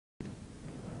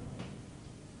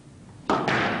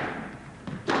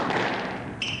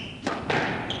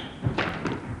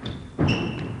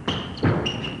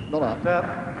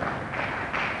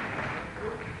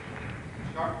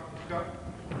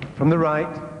From the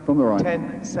right. From the right.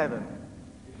 10-7.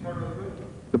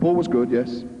 The ball was good,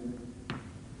 yes.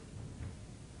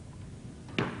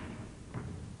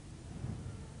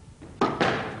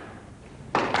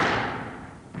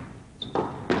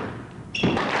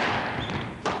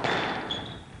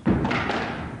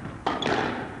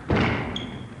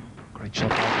 Great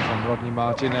shot from Rodney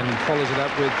Martin, and he follows it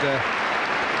up with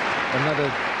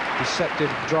another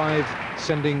deceptive drive,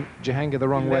 sending Jahangir the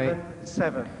wrong way.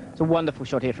 11-7. It's a wonderful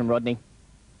shot here from Rodney.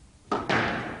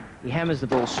 He hammers the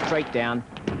ball straight down.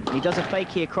 He does a fake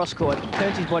here cross-court,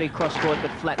 turns his body cross-court,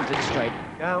 but flattens it straight.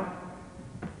 Down.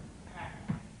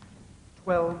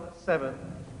 12-7.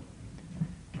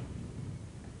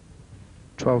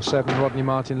 12-7, Rodney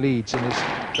Martin leads in his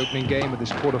opening game of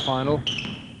this quarter-final.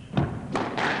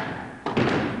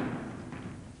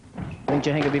 I think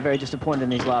Jahangir will be very disappointed in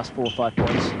these last 4 or 5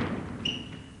 points.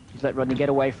 He's let Rodney get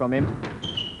away from him.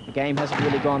 The game hasn't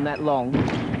really gone that long,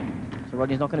 so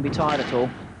Rodney's not going to be tired at all.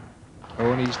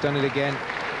 Oh, and he's done it again.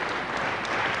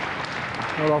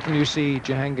 Not often you see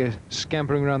Jahangir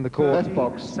scampering around the court. Left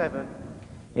box. 7.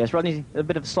 Yes, Rodney's a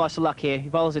bit of a slice of luck here. He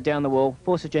volleys it down the wall,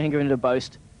 forces Jahangir into a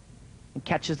boast, and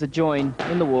catches the join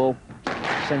in the wall,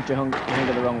 sends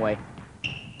Jahangir the wrong way.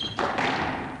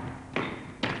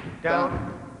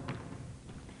 Down.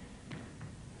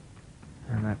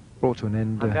 And that brought to an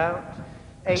end And out.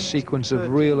 a sequence of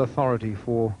real authority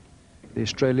for the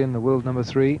Australian, the world number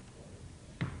 3.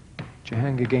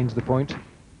 Jahangir gains the point.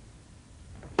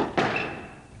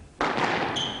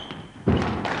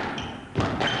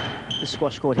 The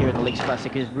squash court here at the Leekes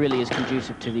Classic really is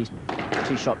conducive to these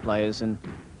 2 shot players, and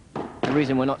the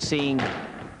reason we're not seeing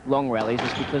long rallies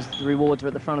is because the rewards are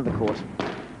at the front of the court.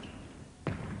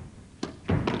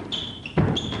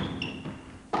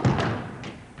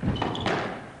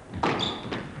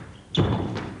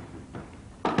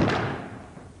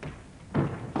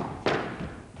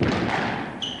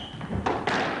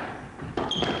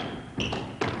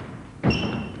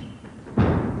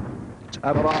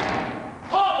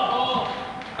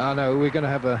 Oh no, we're going to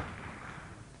have a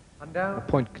And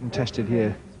point contested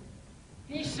here.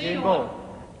 Game ball.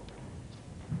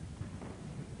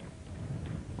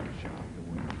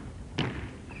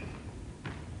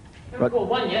 Haven't called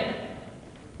one yet.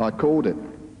 I called it.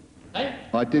 Eh?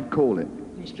 I did call it.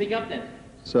 Can you speak up then?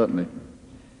 Certainly.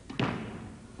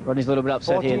 Rodney's a little bit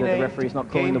upset here that the 14-8, referee's not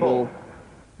calling game the ball ball.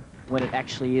 when it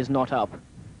actually is not up.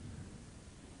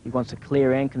 He wants a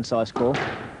clear and concise call.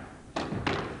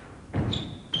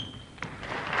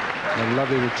 A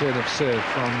lovely return of serve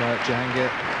from Jahangir.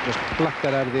 Just plucked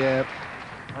that out of the air.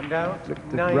 And out. Flicked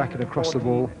the racket across the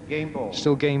ball. Game ball.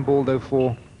 Still game ball though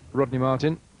for Rodney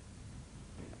Martin.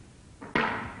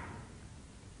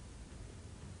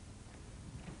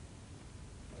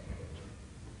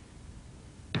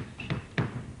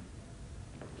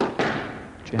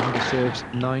 Jahangir serves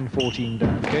 9-14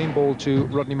 down. Game ball to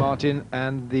Rodney Martin,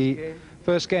 and the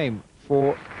first game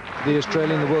for the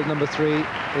Australian, the world number 3,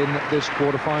 in this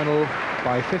quarter-final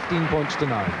by 15 points to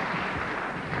 9.